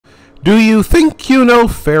Do you think you know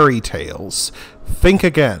fairy tales? Think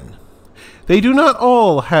again. They do not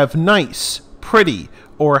all have nice, pretty,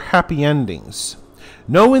 or happy endings.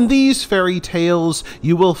 No, in these fairy tales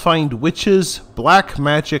you will find witches, black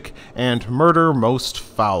magic, and murder most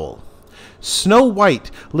foul. Snow White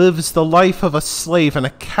lives the life of a slave in a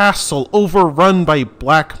castle overrun by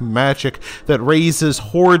black magic that raises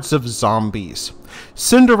hordes of zombies.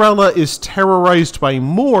 Cinderella is terrorized by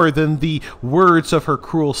more than the words of her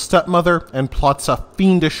cruel stepmother and plots a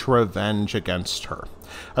fiendish revenge against her.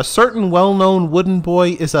 A certain well-known wooden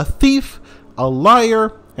boy is a thief, a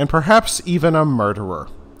liar, and perhaps even a murderer.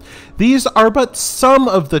 These are but some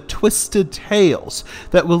of the twisted tales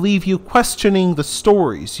that will leave you questioning the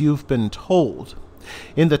stories you've been told.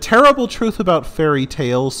 In the terrible truth about fairy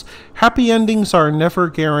tales, happy endings are never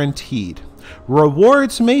guaranteed.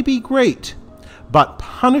 Rewards may be great, but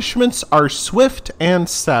punishments are swift and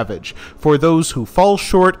savage for those who fall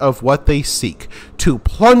short of what they seek. To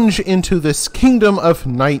plunge into this kingdom of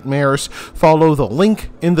nightmares, follow the link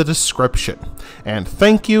in the description. And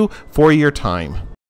thank you for your time.